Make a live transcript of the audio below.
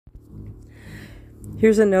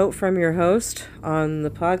Here's a note from your host on the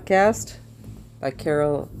podcast by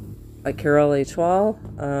Carol H. Wall,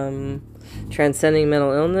 Transcending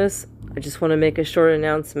Mental Illness. I just want to make a short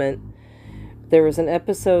announcement. There was an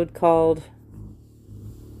episode called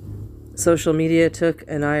Social Media Took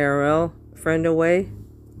an IRL Friend Away,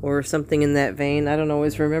 or something in that vein. I don't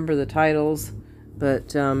always remember the titles,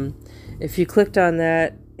 but if you clicked on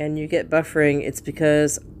that and you get buffering, it's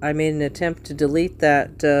because I made an attempt to delete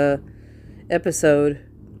that episode,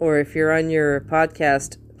 or if you're on your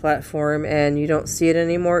podcast platform and you don't see it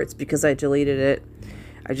anymore, it's because I deleted it.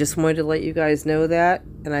 I just wanted to let you guys know that,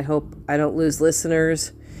 and I hope I don't lose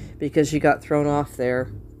listeners because you got thrown off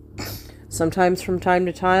there. Sometimes from time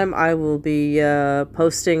to time I will be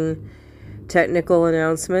posting technical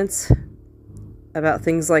announcements about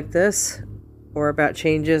things like this or about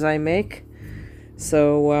changes I make.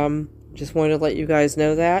 So just wanted to let you guys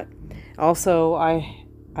know that. Also, I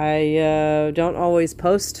don't always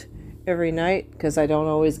post every night because I don't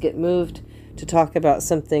always get moved to talk about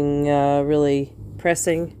something really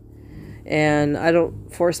pressing. And I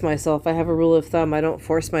don't force myself. I have a rule of thumb. I don't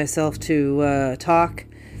force myself to talk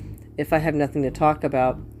if I have nothing to talk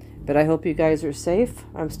about. But I hope you guys are safe.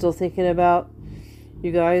 I'm still thinking about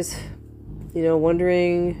you guys,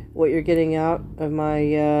 wondering what you're getting out of my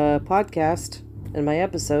podcast and my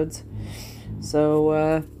episodes.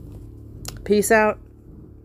 So, peace out.